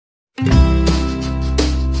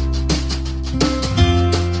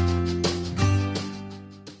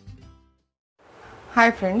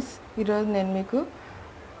Hi friends, ఈరోజు నేను మీకు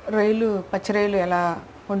పచ్చి రొయ్యలు ఎలా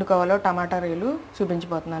వండుకోవాలో టమాటా రొయ్యలు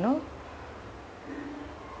చూపించబోతున్నాను.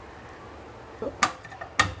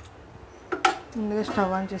 ముందుగా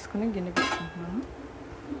స్టవ్ ఆన్ చేసుకుని గిన్నె పెట్టుకుంటున్నాను.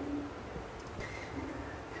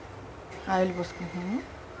 ఆయిల్ పోసుకుంటున్నాను.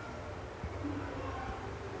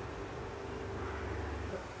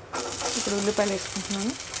 ఇప్పుడు ఉల్లిపాయలు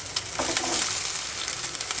వేసుకుంటున్నాను.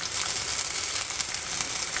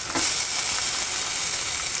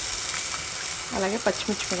 అలాగే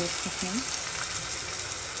పచ్చిమిర్చి కూడా వేసుకుంటున్నాను.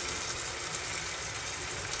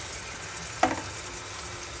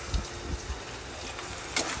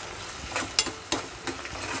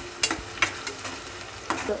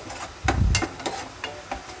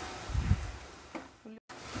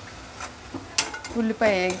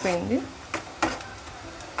 ఉల్లిపాయ వేగిపోయింది.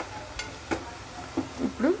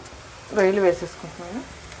 ఇప్పుడు రొయ్యలు వేసేసుకుంటున్నాను.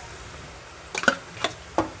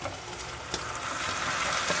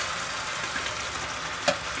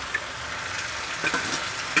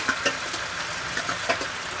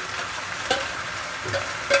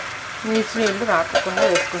 నీచు నీళ్ళు రాకుండా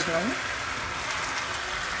వేసుకుంటున్నాను.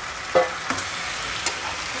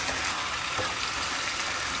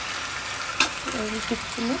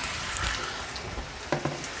 తిప్పుకుని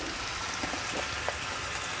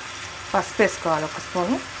పసుపు వేసుకోవాలి, 1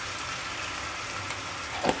 స్పూను.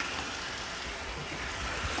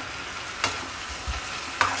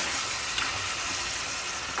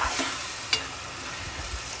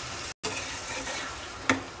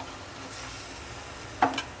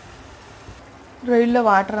 రొయ్యల్లో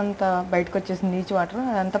వాటర్ అంతా బయటకు వచ్చేసి నీచు వాటర్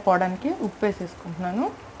అదంతా పోవడానికి ఉప్పు వేసేసుకుంటున్నాను,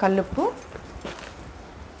 కల్లుప్పు.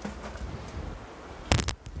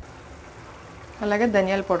 అలాగే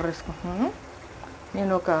ధనియాల పౌడర్ వేసుకుంటున్నాను.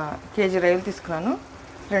 నేను 1 కేజీ రొయ్యలు తీసుకున్నాను.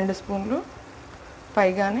 2 స్పూన్లు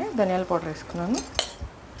పైగానే ధనియాల పౌడర్ వేసుకున్నాను.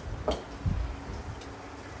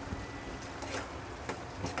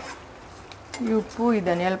 ఈ ఉప్పు ఈ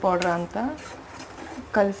ధనియాల పౌడర్ అంతా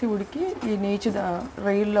కలిసి ఉడికి ఈ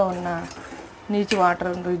రొయ్యల్లో ఉన్న నీచు వాటర్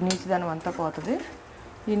నీచుదనం అంతా పోతుంది.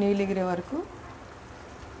 ఈ నీళ్ళు ఎగిరే వరకు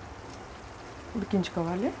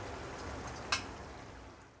ఉడికించుకోవాలి.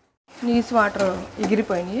 నీచు వాటర్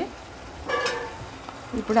ఎగిరిపోయినాయి.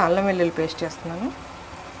 ఇప్పుడు అల్లం వెల్లుల్లి పేస్ట్ చేస్తున్నాను.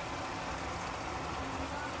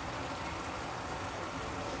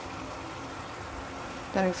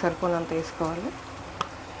 దానికి సరిపోనంత వేసుకోవాలి.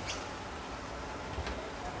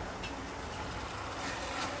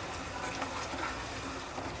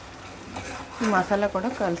 ఈ మసాలా కూడా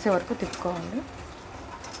కలిసే వరకు తిప్పుకోవాలి,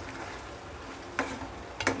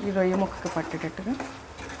 ఈ రొయ్య ముక్కకి పట్టేటట్టుగా.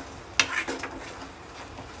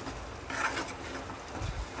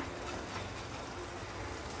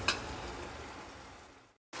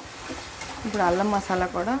 ఇప్పుడు అల్లం మసాలా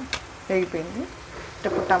కూడా వేగిపోయింది.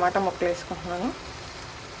 ఇప్పుడు టమాటా ముక్కలు వేసుకుంటున్నాను.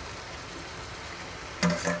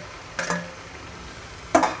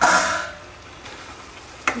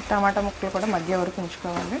 ఈ టమాటా ముక్కలు కూడా మధ్య వరకు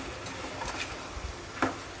ఉంచుకోవాలి.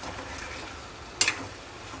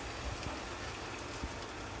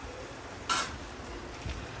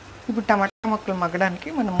 ఇప్పుడు టమాటా ముక్కలు మగ్గడానికి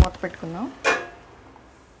మనం మూత పెట్టుకుందాం.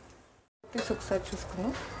 ఒకసారి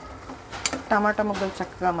చూసుకుందాం. టమాటా ముక్కలు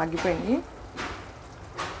చక్కగా మగ్గిపోయింది.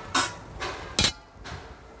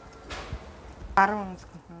 కారం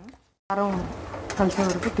వేసుకుంటున్నాను. కారం కలిసే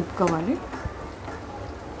వరకు తిప్పుకోవాలి.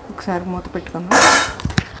 ఒకసారి మూత పెట్టుకుందాం.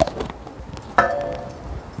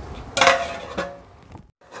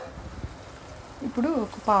 ఇప్పుడు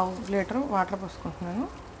 1/4 లీటర్ వాటర్ పోసుకుంటున్నాను,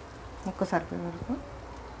 ముక్క సరిపోయే వరకు.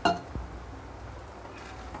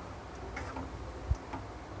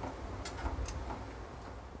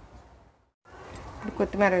 ఇప్పుడు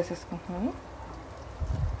కొత్తిమీర వేసేసుకుంటున్నాను.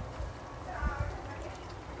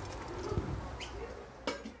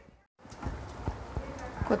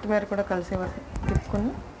 కొత్తిమీర కూడా కలిసే వరకు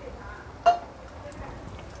తిప్పుకొని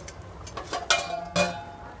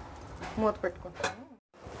మూత పెట్టుకుంటున్నాను.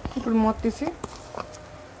 ఇప్పుడు మూత తీసి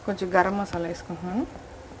కొంచెం గరం మసాలా వేసుకుంటున్నాను.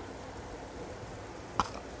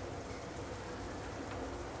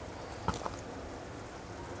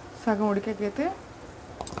 సగం ఉడికైతే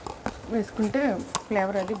వేసుకుంటే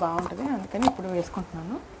ఫ్లేవర్ అది బాగుంటుంది, అందుకని ఇప్పుడు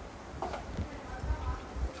వేసుకుంటున్నాను.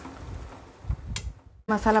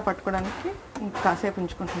 మసాలా పట్టుకోవడానికి కాసేపు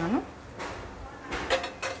ఉంచుకుంటున్నాను.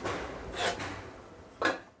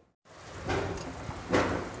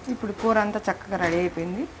 ఇప్పుడు కూర అంతా చక్కగా రెడీ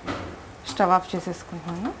అయిపోయింది. స్టవ్ ఆఫ్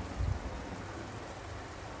చేసేసుకుంటున్నాను.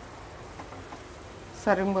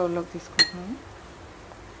 సర్వింగ్ బౌల్లోకి తీసుకుంటున్నాను.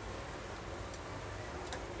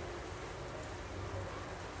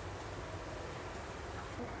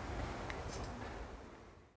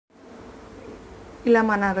 ఇలా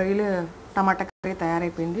మన రొయ్యలు టమాటా కర్రీ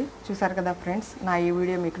తయారైపోయింది. చూసారు కదా ఫ్రెండ్స్. నా ఈ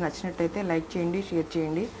వీడియో మీకు నచ్చినట్టయితే లైక్ చేయండి, షేర్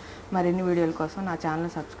చేయండి. మరిన్ని వీడియోల కోసం నా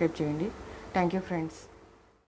ఛానల్ సబ్స్క్రైబ్ చేయండి. Thank you friends.